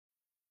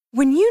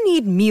When you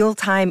need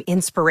mealtime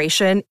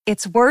inspiration,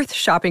 it's worth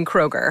shopping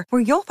Kroger,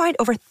 where you'll find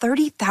over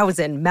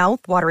 30,000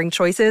 mouth-watering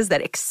choices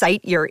that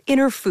excite your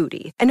inner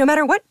foodie. And no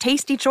matter what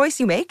tasty choice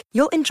you make,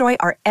 you'll enjoy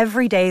our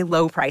everyday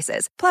low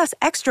prices, plus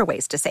extra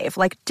ways to save,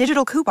 like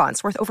digital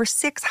coupons worth over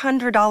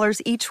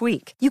 $600 each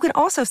week. You can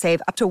also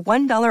save up to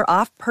 $1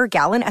 off per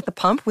gallon at the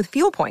pump with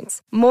fuel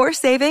points. More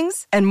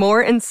savings and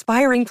more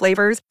inspiring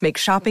flavors make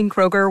shopping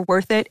Kroger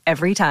worth it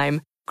every time.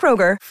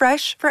 Kroger,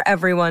 fresh for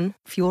everyone.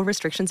 Fuel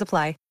restrictions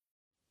apply.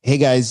 Hey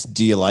guys,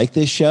 do you like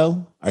this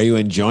show? Are you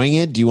enjoying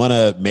it? Do you want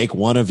to make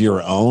one of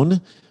your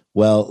own?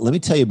 Well, let me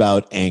tell you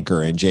about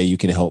Anchor, and Jay, you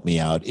can help me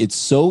out. It's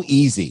so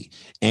easy.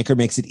 Anchor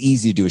makes it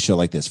easy to do a show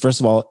like this. First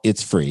of all,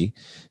 it's free.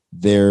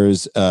 There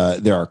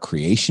are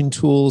creation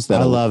tools that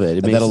I love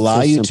it. That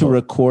allow you to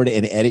record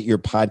and edit your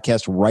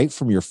podcast right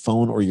from your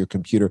phone or your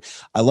computer.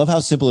 I love how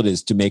simple it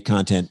is to make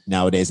content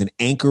nowadays, and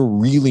Anchor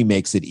really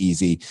makes it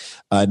easy.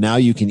 Now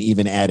you can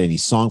even add any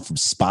song from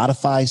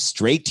Spotify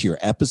straight to your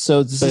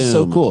episodes. This is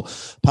so cool.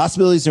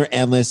 Possibilities are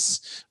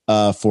endless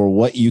for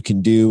what you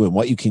can do and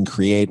what you can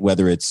create,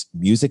 whether it's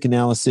music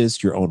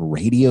analysis, your own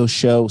radio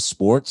show,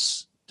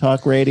 sports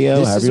talk radio.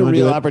 This is a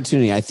real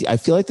opportunity. I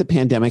feel like the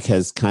pandemic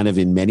has kind of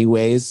in many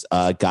ways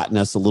gotten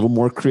us a little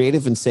more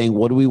creative in saying,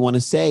 what do we want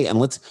to say? And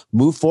let's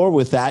move forward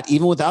with that,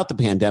 even without the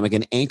pandemic.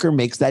 And Anchor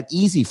makes that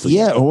easy for you.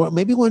 Yeah, or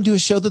maybe you want to do a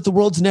show that the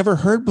world's never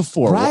heard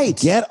before. Right.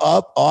 Well, get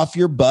up off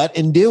your butt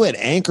and do it.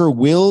 Anchor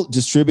will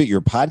distribute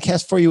your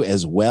podcast for you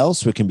as well,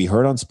 so it can be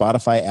heard on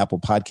Spotify, Apple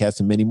Podcasts,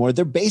 and many more.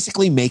 They're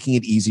basically making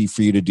it easy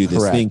for you to do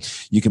this thing.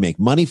 You can make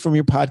money from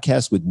your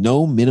podcast with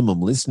no minimum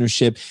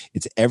listenership.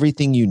 It's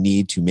everything you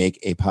need to make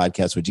a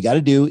podcast. What you got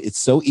to do, it's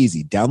so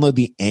easy. Download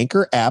the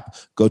Anchor app,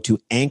 go to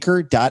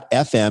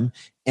anchor.fm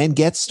and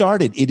get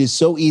started. It is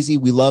so easy.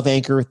 We love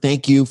Anchor.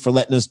 Thank you for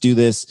letting us do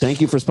this. Thank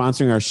you for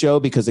sponsoring our show,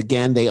 because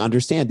again, they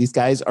understand these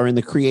guys are in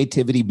the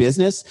creativity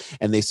business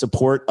and they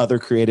support other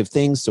creative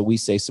things. So we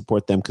say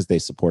support them because they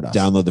support us.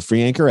 Download the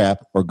free Anchor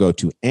app or go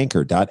to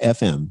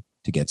anchor.fm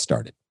to get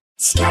started.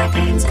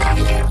 Scarpins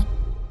Avenue.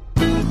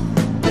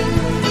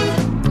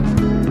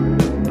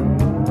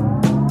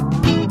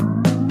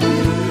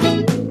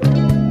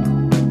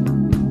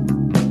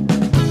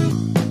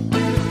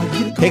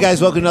 Hey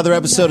guys, welcome to another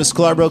episode of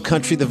Sklar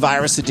Country, the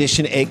virus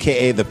edition,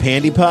 a.k.a. the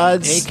Pandy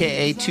Pods.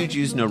 A.k.a. Two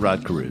Jews, No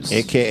Rod Carews.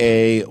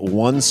 A.k.a.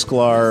 one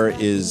Sklar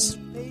is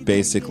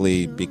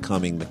basically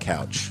becoming the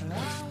couch.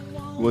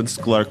 One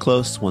Sklar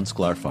close, one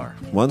Sklar far.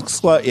 One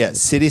Sklar, yeah,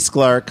 city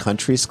Sklar,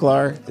 country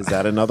Sklar. Is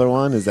that another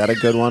one? Is that a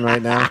good one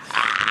right now?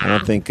 I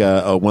don't think,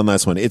 one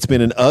last one. It's been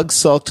an UGG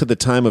sulk to the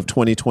time of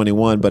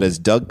 2021, but as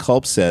Doug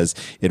Culp says,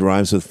 it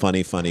rhymes with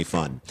funny, funny,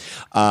 fun.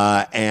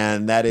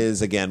 And that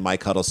is, again,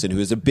 Mike Huddleston, who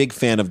is a big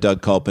fan of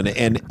Doug Culp.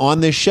 And on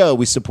this show,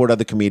 we support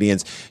other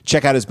comedians.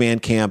 Check out his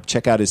Bandcamp.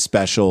 Check out his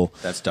special.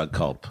 That's Doug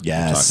Culp.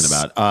 Yes. We're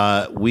talking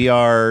about. We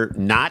are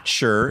not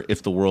sure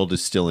if the world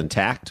is still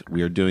intact.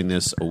 We are doing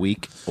this a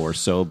week or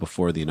so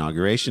before the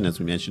inauguration, as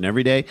we mention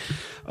every day.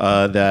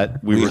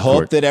 That we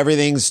hope that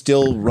everything's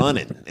still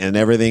running and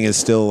everything is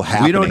still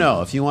happening. We don't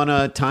know. If you want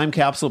a time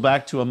capsule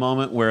back to a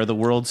moment where the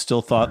world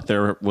still thought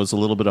there was a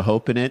little bit of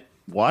hope in it,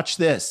 watch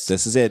this.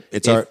 This is it.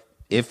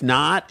 If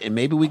not, and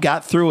maybe we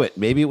got through it.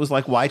 Maybe it was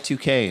like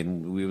Y2K,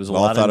 and we was a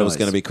all lot thought of noise. It was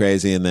going to be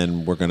crazy, and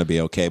then we're going to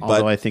be okay.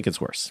 Although I think it's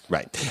worse.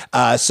 Right.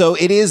 So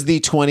it is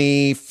the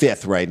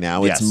 25th right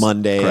now. It's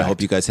Monday. Correct. I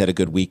hope you guys had a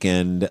good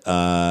weekend.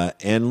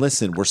 And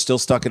listen, we're still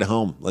stuck at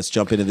home. Let's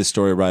jump into this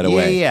story right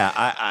away. Yeah.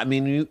 I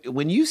mean,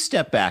 when you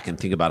step back and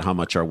think about how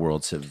much our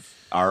worlds have.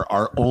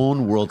 Our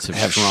own worlds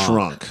have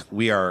shrunk.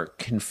 We are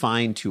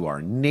confined to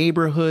our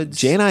neighborhoods.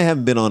 Jay and I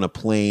haven't been on a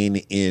plane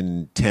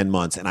in 10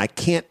 months, and I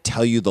can't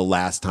tell you the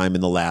last time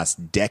in the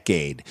last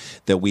decade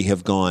that we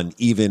have gone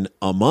even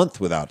a month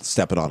without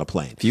stepping on a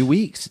plane. Few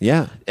weeks.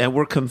 Yeah. And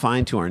we're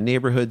confined to our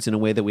neighborhoods in a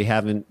way that we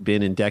haven't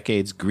been in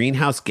decades.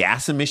 Greenhouse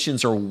gas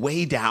emissions are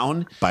way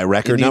down. By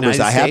record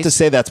numbers. I have to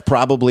say that's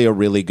probably a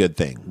really good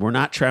thing. We're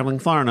not traveling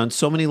far, and on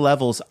so many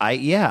levels,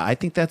 I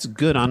think that's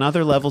good. On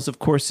other levels, of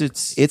course,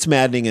 it's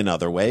maddening in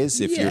other ways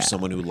if you're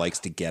someone who likes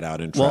to get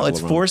out and travel. Well, it's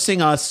around.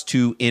 forcing us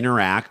to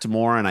interact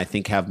more, and I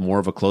think have more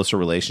of a closer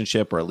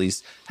relationship, or at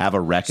least have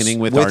a reckoning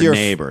with our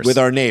neighbors. With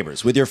our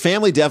neighbors. With your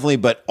family, definitely,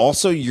 but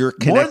also you're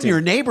connecting. More than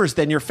your neighbors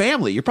than your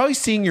family. You're probably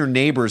seeing your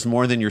neighbors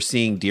more than you're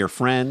seeing dear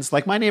friends.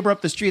 Like my neighbor up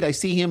the street, I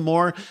see him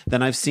more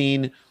than I've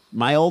seen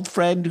my old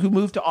friend who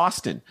moved to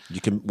Austin.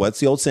 What's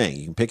the old saying?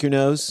 You can pick your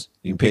nose.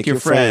 You can pick your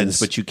friends,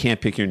 but you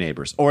can't pick your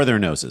neighbors or their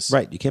noses.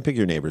 Right. You can't pick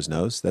your neighbor's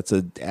nose. That's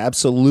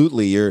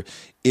absolutely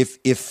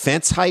if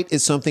fence height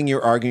is something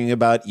you're arguing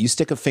about, you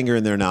stick a finger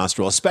in their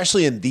nostril,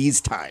 especially in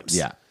these times.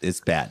 Yeah, it's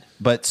bad.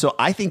 But so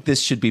I think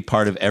this should be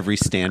part of every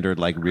standard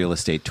like real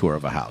estate tour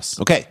of a house.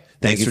 Okay.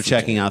 Thanks for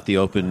checking out the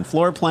open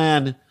floor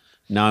plan.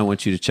 Now I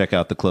want you to check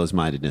out the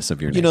closed-mindedness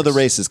of your neighbors. You know the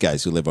racist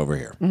guys who live over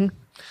here. Mm-hmm.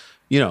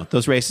 You know,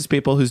 those racist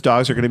people whose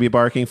dogs are going to be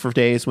barking for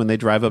days when they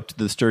drive up to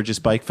the Sturgis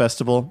Bike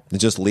Festival. And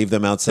just leave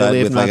them outside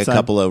with a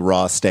couple of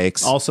raw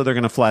steaks. Also, they're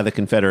going to fly the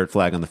Confederate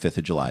flag on the 5th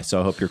of July.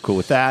 So I hope you're cool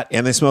with that.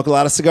 And they smoke a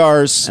lot of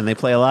cigars. And they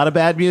play a lot of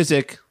bad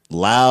music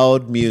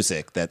Loud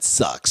music that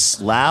sucks.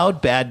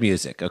 Loud, bad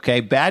music.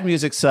 Okay. Bad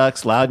music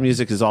sucks. Loud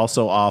music is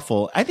also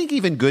awful. I think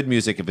even good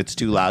music, if it's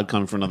too loud,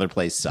 coming from another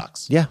place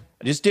sucks. Yeah.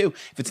 I just do.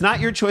 If it's not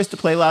your choice to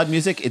play loud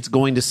music, it's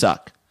going to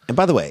suck. And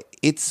by the way,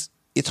 it's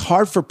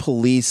hard for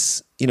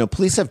police.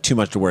 Police have too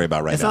much to worry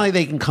about right It's now. not like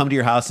they can come to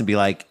your house and be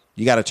like,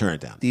 You got to turn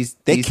it down.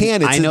 they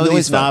can. It's I know a noise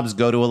these foul. knobs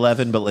go to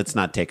 11, but let's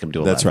not take them to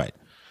 11. That's right.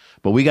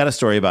 But we got a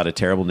story about a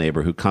terrible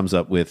neighbor who comes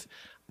up with,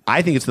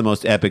 I think it's the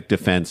most epic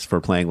defense for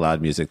playing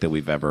loud music that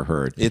we've ever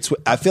heard.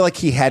 I feel like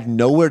he had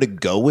nowhere to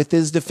go with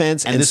his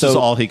defense. And this is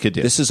all he could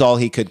do. This is all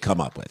he could come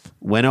up with.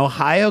 When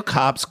Ohio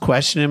cops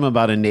questioned him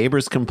about a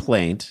neighbor's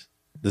complaint,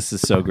 this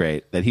is so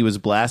great, that he was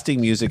blasting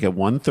music at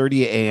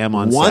 1:30 a.m.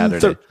 on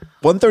Saturday.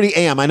 1:30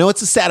 a.m. I know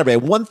it's a Saturday.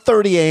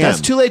 1:30 a.m.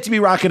 That's too late to be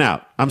rocking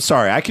out. I'm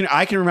sorry. I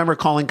can remember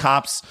calling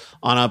cops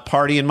on a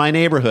party in my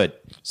neighborhood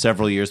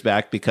several years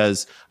back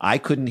because I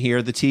couldn't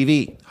hear the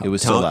TV. It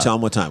was so loud. Tell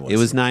them what time it was. It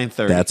was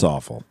 9:30. That's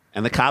awful.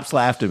 And the cops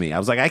laughed at me. I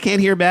was like, I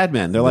can't hear Bad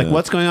Men. They're like,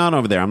 what's going on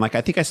over there? I'm like,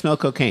 I think I smell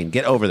cocaine.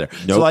 Get over there.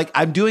 Nope. So like,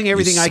 I'm doing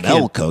everything I can.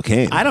 Smell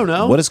cocaine. I don't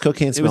know. What does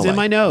cocaine smell like? It was in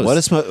my nose.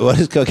 What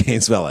does cocaine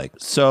smell like?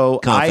 So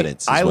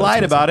Confidence is I what it lied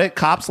smells about it.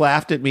 Cops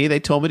laughed at me. They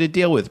told me to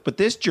deal with. But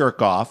this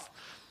jerk off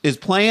is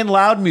playing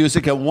loud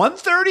music at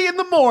 1:30 in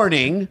the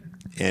morning.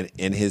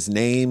 And his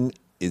name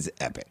is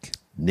epic.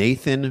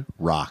 Nathan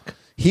Rock.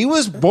 He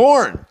was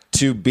born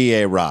to be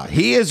a rock.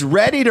 He is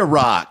ready to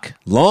rock.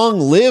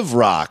 Long live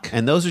rock.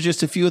 And those are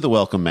just a few of the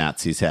welcome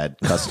mats he's had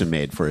custom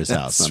made for his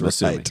house, I'm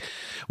That's assuming. right.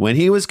 When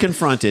he was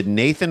confronted,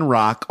 Nathan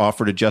Rock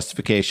offered a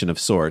justification of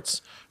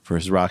sorts for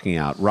his rocking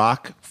out.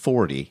 Rock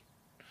 40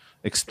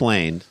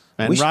 explained.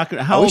 And Rock,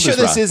 how Are we old sure is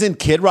this Rock? isn't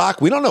Kid Rock?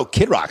 We don't know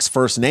Kid Rock's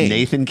first name.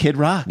 Nathan Kid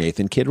Rock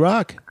Nathan Kid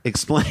Rock.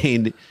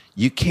 explained,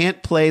 you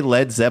can't play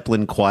Led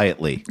Zeppelin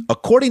quietly.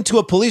 According to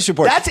a police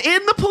report. That's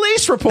in the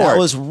police report. That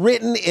was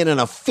written in an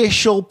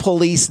official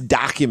police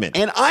document.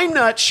 And I'm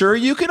not sure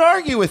you could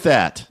argue with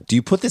that. Do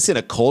you put this in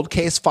a cold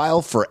case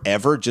file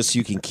forever just so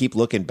you can keep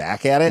looking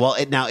back at it? Well,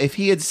 now, if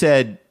he had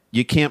said,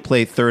 you can't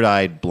play Third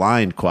Eye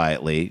Blind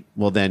quietly,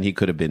 well, then he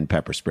could have been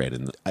pepper sprayed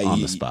on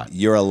the spot.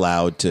 You're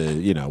allowed to, whatever.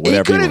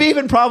 He could you have want.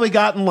 even probably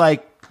gotten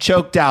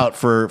choked out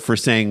for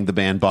saying the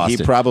band Boston.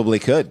 He probably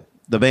could.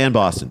 The band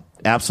Boston.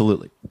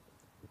 Absolutely.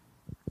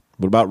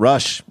 What about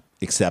Rush?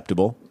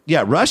 Acceptable.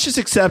 Yeah, Rush is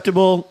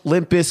acceptable.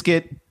 Limp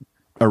Bizkit,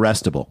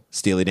 arrestable.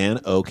 Steely Dan,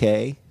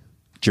 okay.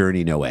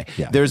 Journey, no way.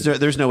 Yeah.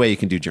 There's no way you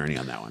can do Journey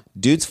on that one.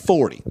 Dude's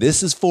 40.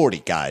 This is 40,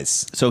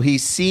 guys. So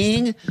he's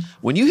seeing,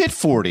 when you hit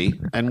 40,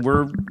 and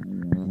we're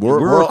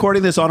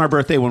recording this on our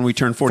birthday when we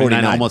turn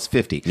 49, almost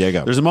 50. There you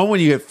go. There's a moment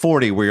when you hit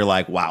 40 where you're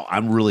like, wow,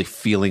 I'm really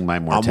feeling my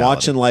mortality. I'm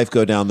watching life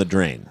go down the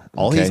drain.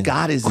 All okay? he's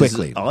got is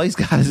quickly.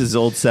 his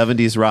old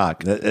 70s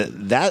rock.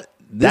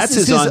 That's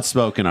his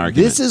unspoken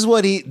argument. This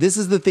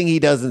is the thing he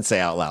doesn't say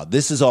out loud.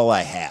 This is all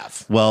I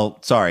have. Well,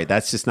 sorry,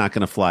 that's just not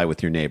going to fly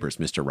with your neighbors,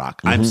 Mr.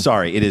 Rock. Mm-hmm. I'm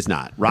sorry, it is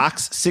not.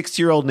 Rock's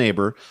 60-year-old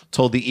neighbor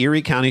told the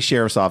Erie County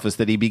Sheriff's Office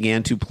that he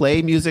began to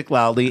play music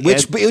loudly.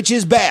 Which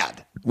is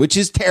bad. Which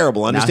is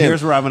terrible. Understand? Now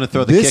here's where I'm going to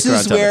throw the kicker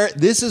on top of it.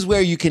 This is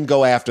where you can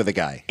go after the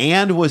guy.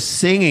 And was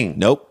singing.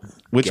 Nope.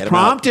 Which Get him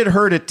prompted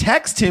her to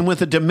text him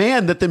with a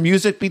demand that the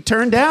music be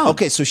turned down.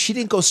 Okay, so she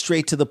didn't go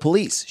straight to the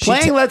police.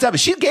 Playing Led Zeppelin.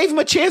 She gave him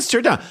a chance to turn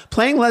it down.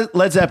 Playing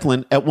Led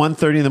Zeppelin at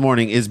 1:30 in the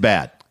morning is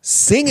bad.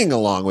 Singing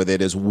along with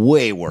it is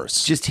way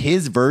worse. Just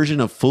his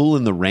version of Fool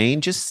in the Rain.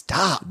 Just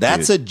stop.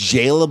 That's dude. a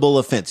jailable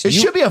offense. It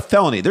should be a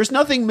felony. There's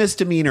nothing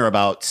misdemeanor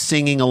about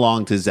singing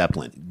along to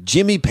Zeppelin.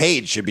 Jimmy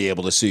Page should be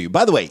able to sue you.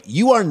 By the way,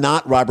 you are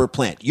not Robert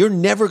Plant. You're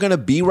never going to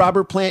be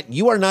Robert Plant.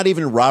 You are not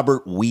even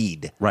Robert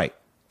Weed. Right.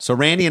 So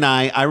Randy and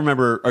I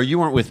remember, or you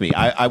weren't with me.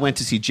 I went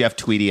to see Jeff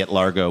Tweedy at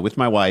Largo with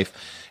my wife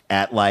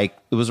at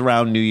it was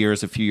around New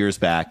Year's a few years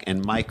back.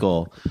 And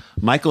Michael,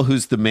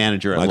 who's the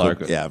manager at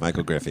Largo. Yeah,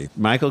 Michael Griffey.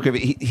 Michael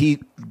Griffey.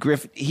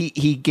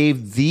 He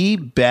gave the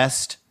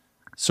best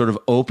sort of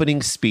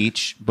opening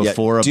speech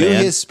before a do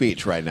band. his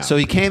speech right now. So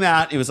he came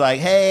out. He was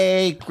like,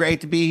 "Hey, great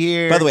to be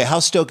here." By the way, how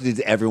stoked is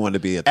everyone to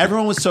be at?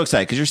 Everyone was so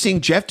excited because you're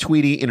seeing Jeff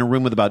Tweedy in a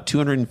room with about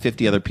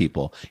 250 other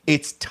people.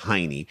 It's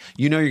tiny.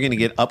 You know you're going to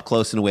get up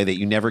close in a way that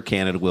you never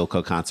can at a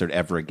Wilco concert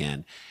ever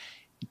again.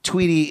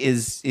 Tweedy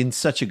is in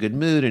such a good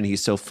mood and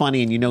he's so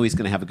funny and you know he's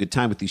going to have a good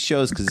time with these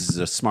shows because this is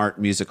a smart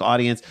music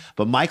audience.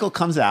 But Michael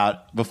comes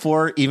out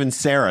before even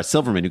Sarah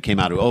Silverman, who came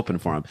out, who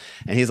opened for him.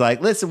 And he's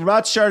like, listen, we're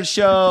about to start a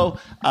show.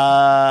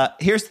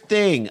 Here's the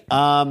thing.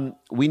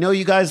 We know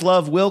you guys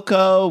love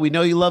Wilco. We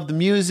know you love the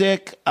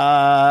music.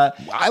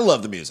 I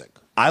love the music.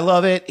 I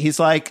love it. He's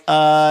like,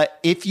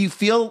 if you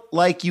feel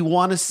like you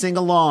want to sing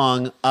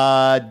along,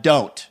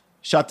 don't.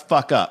 Shut the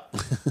fuck up.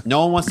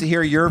 No one wants to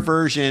hear your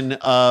version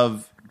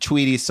of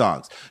Tweedy's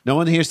songs. No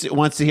one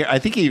wants to hear. I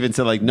think he even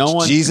said no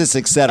one Jesus,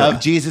 etc. of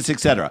Jesus,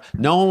 etc.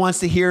 No one wants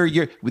to hear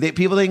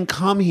people didn't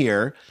come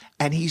here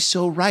And he's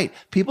so right.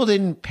 People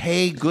didn't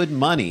pay good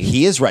money.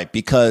 He is right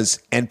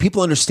and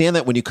people understand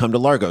that when you come to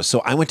Largo. So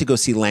I went to go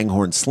see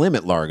Langhorne Slim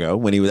at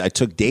Largo I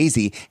took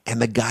Daisy,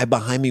 and the guy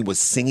behind me was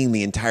singing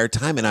the entire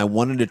time, and I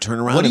wanted to turn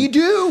around. What do you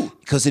do?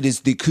 Because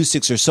the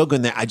acoustics are so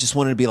good there. I just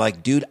wanted to be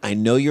like, dude, I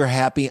know you're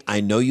happy.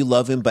 I know you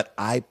love him, but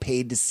I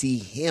paid to see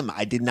him.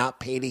 I did not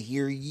pay to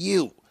hear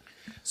you.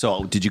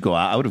 So did you go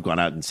out? I would have gone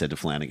out and said to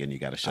Flanagan, you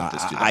got to shut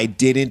this dude up. I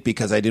didn't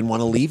because I didn't want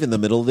to leave in the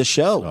middle of the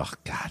show. Oh,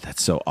 God,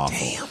 that's so awful.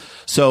 Damn.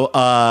 So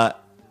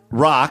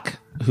Rock,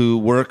 who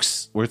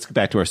works, let's get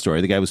back to our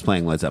story. The guy was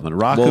playing Led Zeppelin.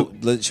 Rock,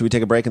 should we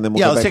take a break and then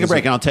we'll go back let's take a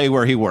break to and I'll tell you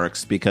where he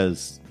works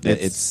because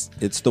it's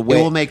the way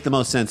it will make the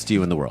most sense to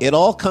you in the world. It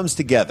all comes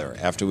together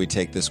after we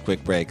take this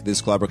quick break. This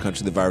is Global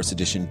Country, the Virus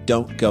Edition.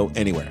 Don't go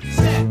anywhere.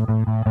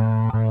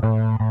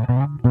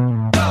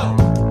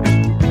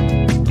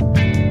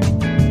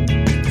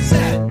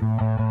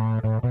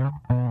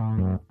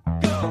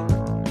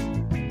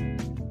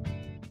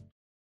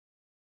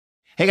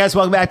 Hey guys,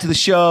 welcome back to the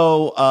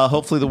show.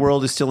 Hopefully the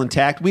world is still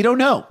intact. We don't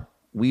know.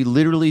 We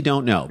literally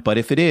don't know. But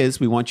if it is,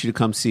 we want you to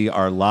come see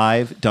our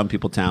live Dumb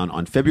People Town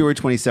on February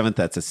 27th.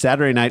 That's a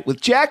Saturday night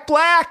with Jack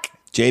Black.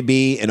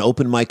 JB, an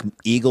open mic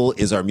Eagle,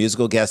 is our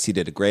musical guest. He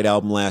did a great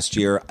album last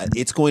year.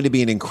 It's going to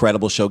be an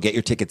incredible show. Get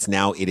your tickets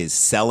now. It is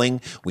selling.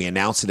 We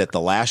announced it at the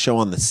last show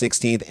on the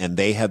 16th, and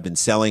they have been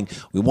selling.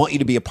 We want you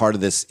to be a part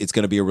of this. It's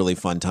going to be a really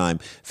fun time.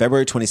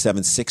 February 27th,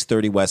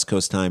 6:30 West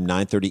Coast time,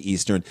 9:30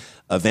 Eastern.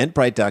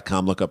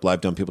 Eventbrite.com. Look up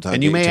Live Dumb People Time.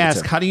 And you may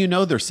ask, how do you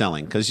know they're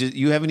selling? Because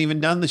you haven't even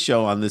done the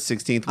show on the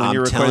 16th when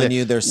you're recording. I'm telling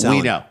you, they're selling.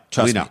 We know.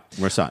 Trust me.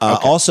 We're selling.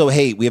 Okay. Also,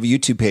 hey, we have a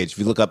YouTube page. If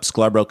you look up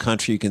Scarborough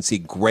Country, you can see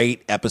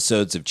great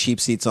episodes of Cheap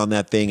Seats on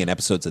that thing and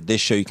episodes of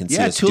this show. You can see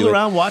us tool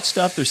around, watch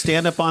stuff. There's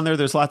stand-up on there.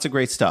 There's lots of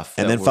great stuff.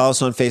 And then follow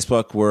us on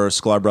Facebook. We're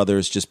Sklar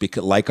Brothers. Just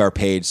like our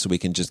page so we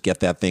can just get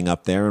that thing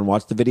up there and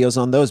watch the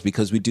videos on those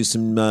because we do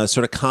some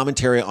sort of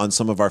commentary on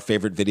some of our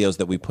favorite videos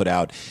that we put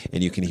out,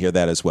 and you can hear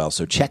that as well.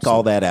 So check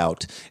all that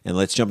out, and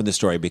let's jump in the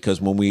story because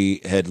when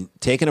we had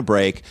taken a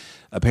break,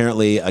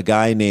 apparently a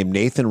guy named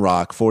Nathan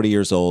Rock, 40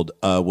 years old,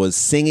 was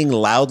singing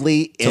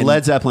loudly to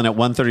Led Zeppelin at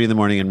 1:30 in the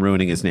morning and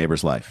ruining his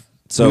neighbor's life.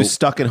 So he was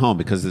stuck at home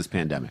because of this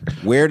pandemic.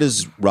 Where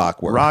does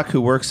Rock work? Rock, who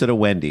works at a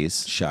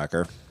Wendy's.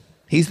 Shocker.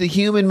 He's the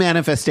human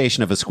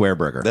manifestation of a square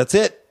burger. That's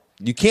it.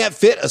 You can't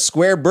fit a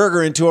square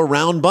burger into a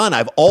round bun.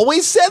 I've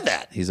always said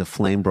that. He's a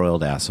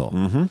flame-broiled asshole.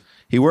 Mm-hmm.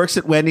 He works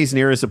at Wendy's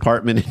near his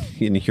apartment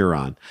in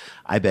Huron.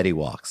 I bet he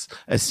walks.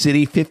 A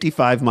city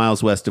 55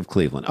 miles west of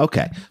Cleveland.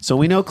 Okay, so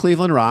we know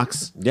Cleveland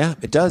rocks. Yeah,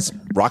 it does.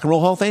 Rock and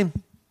Roll Hall of Fame.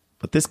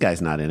 But this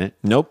guy's not in it.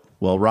 Nope.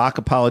 Well, Rock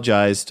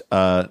apologized.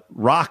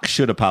 Rock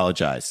should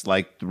apologize,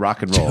 like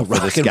rock and roll for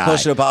rock this and guy. Roll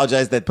should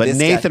apologize. But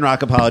Nathan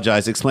Rock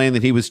apologized, explaining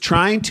that he was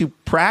trying to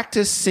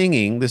practice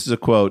singing, this is a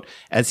quote,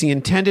 as he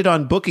intended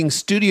on booking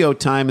studio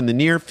time in the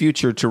near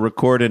future to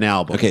record an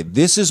album. Okay,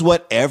 this is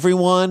what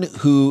everyone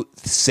who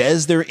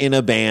says they're in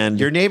a band...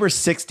 Your neighbor's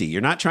 60.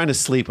 You're not trying to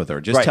sleep with her.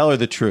 Just tell her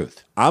the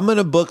truth. I'm going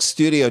to book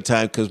studio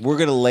time because we're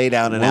going to lay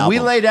down an album. When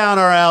we lay down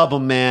our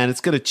album, man,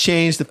 it's going to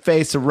change the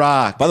face of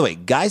rock. By the way,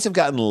 guys have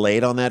gotten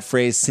laid on that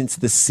phrase since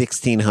the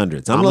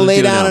 1600s. I'm going to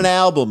lay down an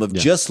album of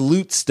just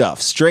loot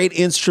stuff, straight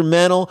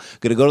instrumental.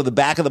 Going to go to the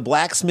back of the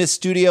blacksmith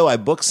studio. I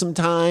booked some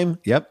time.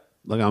 Yep.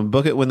 Look, I'm going to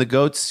book it when the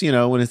goats,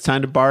 when it's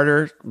time to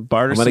barter I'm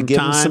going to give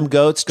them some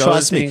goats.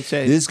 Trust me, this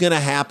is going to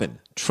happen.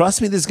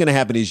 Trust me, this is going to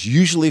happen. Is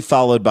usually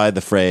followed by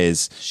the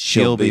phrase,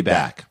 she'll be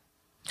back.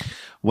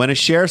 When a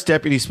sheriff's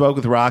deputy spoke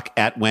with Rock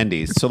at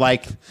Wendy's. So,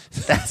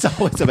 that's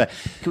always about.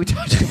 Can we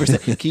talk to you for a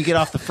second? Can you get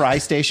off the fry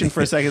station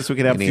for a second so we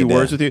can have a few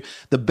words with you?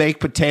 The baked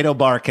potato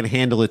bar can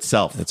handle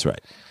itself. That's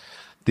right.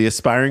 The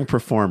aspiring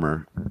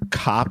performer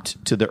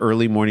copped to the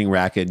early morning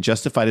racket and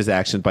justified his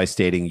actions by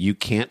stating, "You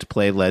can't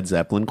play Led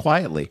Zeppelin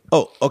quietly."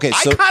 Oh, okay.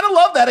 So, I kind of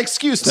love that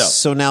excuse, though.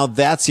 So now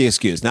that's the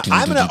excuse. Now,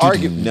 I'm going to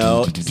argue.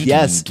 No,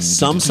 yes,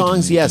 some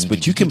songs, yes,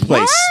 but you can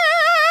play...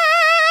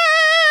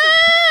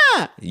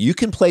 You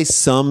can play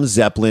some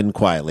Zeppelin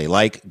quietly,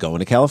 like Going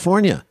to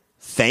California.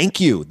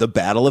 Thank You, The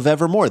Battle of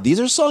Evermore. These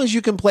are songs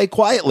you can play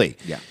quietly.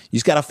 Yeah. You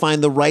just got to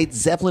find the right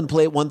Zeppelin to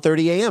play at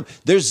 1:30 a.m.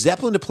 There's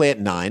Zeppelin to play at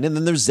 9, and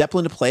then there's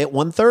Zeppelin to play at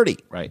 1:30.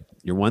 Right.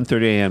 Your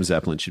 1:30 a.m.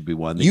 Zeppelin should be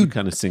one that you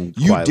kind of sing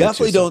quietly. You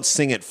definitely don't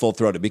sing it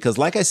full-throated because,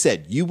 like I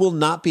said, you will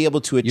not be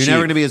able to achieve... You're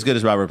never going to be as good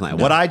as Robert Plant.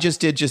 No. What I just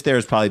did just there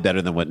is probably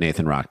better than what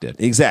Nathan Rock did.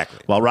 Exactly.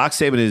 While Rock's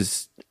statement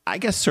is... I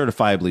guess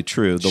certifiably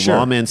true. The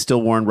lawman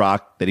still warned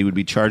Rock that he would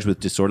be charged with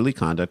disorderly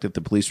conduct if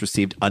the police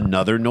received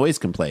another noise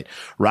complaint.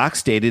 Rock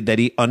stated that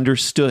he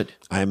understood.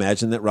 I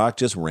imagine that Rock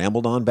just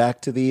rambled on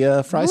back to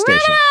the fry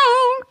station.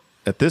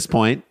 At this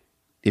point,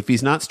 if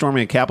he's not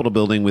storming a Capitol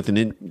building with an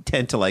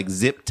intent to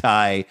zip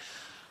tie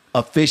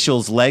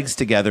officials' legs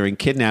together and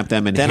kidnap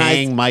them and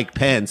hang Mike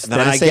Pence, then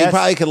I guess you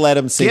probably could let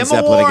him sing give him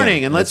Zeppelin a warning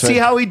again. And let's see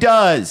how he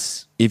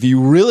does. If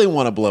you really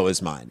want to blow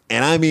his mind,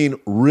 and I mean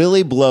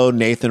really blow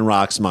Nathan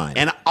Rock's mind.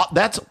 And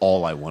that's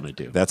all I want to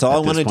do. That's all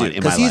I want to do.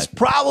 Because he's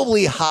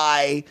probably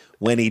high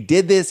when he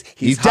did this.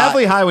 He's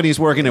definitely high when he's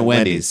working at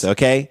Wendy's.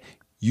 Okay?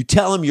 You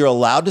tell him you're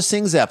allowed to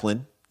sing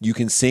Zeppelin. You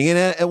can sing it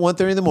at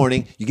 1:30 in the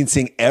morning. You can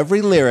sing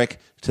every lyric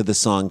to the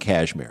song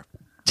Kashmir.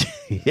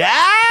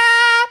 Yeah.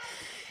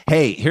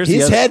 Hey,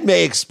 His head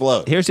may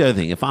explode. Here's the other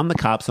thing. If I'm the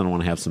cops and I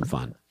want to have some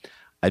fun,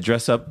 I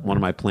dress up one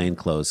of my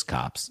plainclothes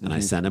cops and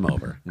I send him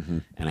over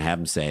and I have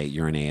him say,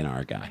 "You're an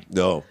A&R guy."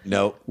 No.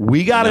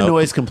 We got a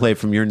noise complaint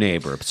from your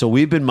neighbor. So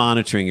we've been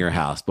monitoring your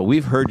house, but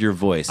we've heard your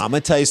voice. I'm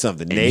going to tell you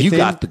something. And Nathan, you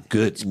got the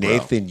goods, bro.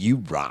 Nathan, you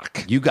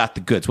rock. You got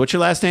the goods. What's your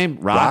last name?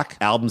 Rock.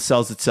 Album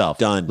sells itself.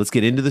 Done. Let's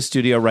get into the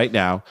studio right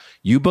now.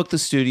 You book the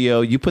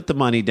studio, you put the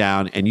money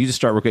down, and you just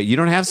start working. You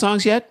don't have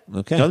songs yet?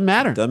 Okay. Doesn't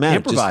matter. Doesn't matter.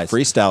 Improvise.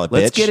 Just freestyle it,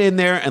 Let's bitch. get in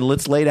there and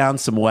let's lay down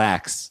some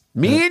wax.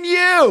 Me and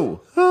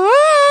you.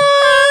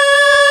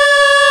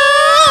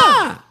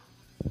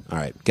 All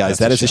right, guys,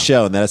 that is a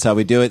show, and that is how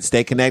we do it.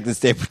 Stay connected,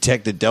 stay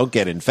protected, don't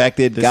get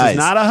infected. This guys, is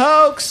not a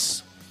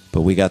hoax.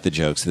 but we got the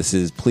jokes. This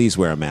is please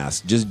wear a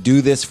mask. Just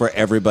do this for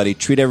everybody.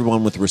 Treat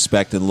everyone with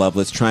respect and love.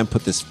 Let's try and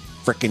put this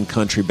frickin'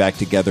 country back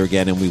together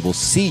again, and we will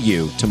see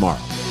you tomorrow.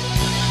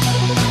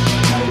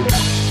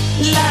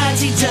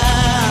 La-ti-da,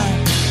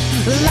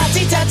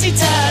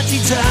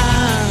 la-ti-da-ti-da-ti-da,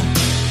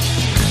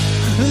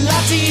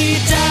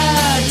 la-ti-da-da-da.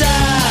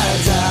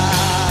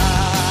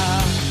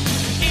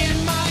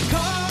 In my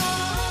car.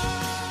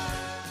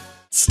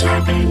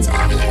 Scarpins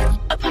Avenue.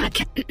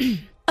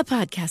 A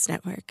podcast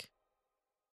network.